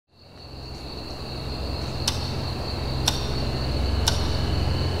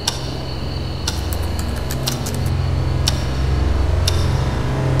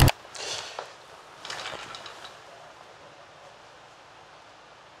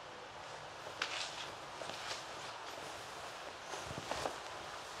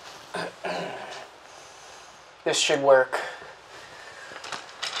This should work.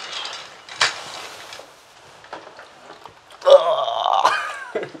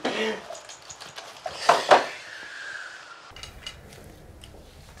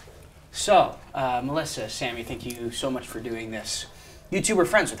 So, Melissa, Sammy, thank you so much for doing this. You two were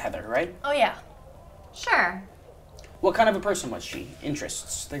friends with Heather, right? Oh, yeah. Sure. What kind of a person was she?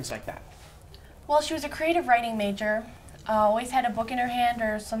 Interests, things like that. Well, she was a creative writing major. Always had a book in her hand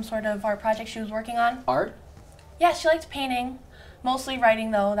or some sort of art project she was working on. Art? Yeah, she liked painting. Mostly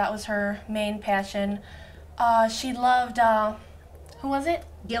writing, though. That was her main passion. She loved, who was it?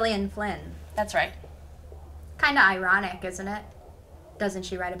 Gillian Flynn. That's right. Kinda ironic, isn't it? Doesn't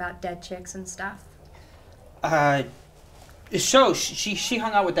she write about dead chicks and stuff? So she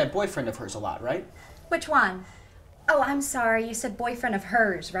hung out with that boyfriend of hers a lot, right? Which one? Oh, I'm sorry, you said boyfriend of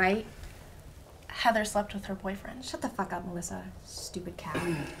hers, right? Heather slept with her boyfriend. Shut the fuck up, Melissa. Stupid cat.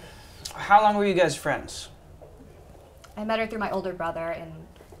 How long were you guys friends? I met her through my older brother in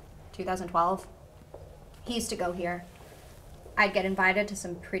 2012. He used to go here. I'd get invited to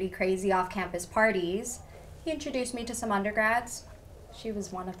some pretty crazy off-campus parties. He introduced me to some undergrads. She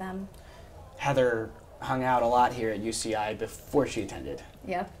was one of them. Heather hung out a lot here at UCI before she attended.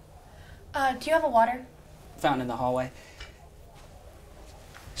 Yep. Do you have a water? Found in the hallway.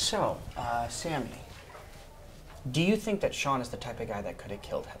 So, Sammy, do you think that Sean is the type of guy that could have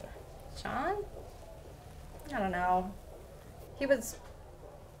killed Heather? Sean? I don't know. He was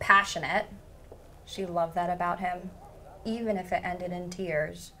passionate. She loved that about him, even if it ended in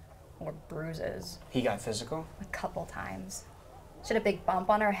tears or bruises. He got physical? A couple times. She had a big bump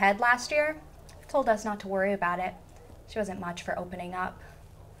on her head last year. Told us not to worry about it. She wasn't much for opening up.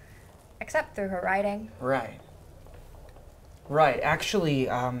 Except through her writing. Right. Right. Actually,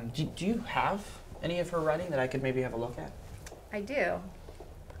 do you have any of her writing that I could maybe have a look at? I do.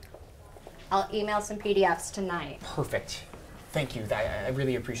 I'll email some PDFs tonight. Perfect. Thank you. I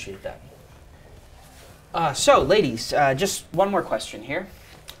really appreciate that. So, ladies, just one more question here.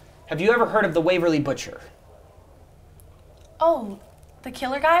 Have you ever heard of the Waverly Butcher? Oh, the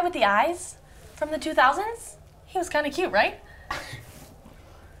killer guy with the eyes? From the 2000s? He was kind of cute, right?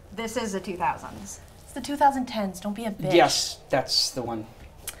 This is the 2000s. It's the 2010s. Don't be a bitch. Yes, that's the one.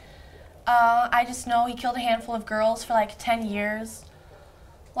 I just know he killed a handful of girls for like 10 years.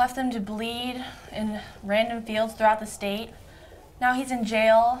 Left them to bleed in random fields throughout the state. Now he's in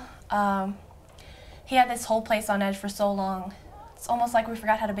jail. He had this whole place on edge for so long. It's almost like we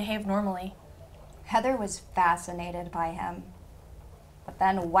forgot how to behave normally. Heather was fascinated by him. But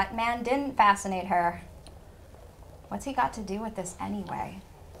then what man didn't fascinate her? What's he got to do with this anyway?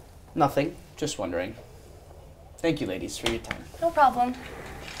 Nothing. Just wondering. Thank you, ladies, for your time. No problem.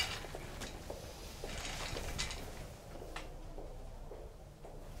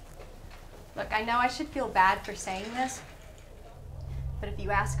 Look, I know I should feel bad for saying this, but if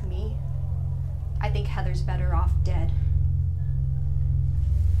you ask me, I think Heather's better off dead.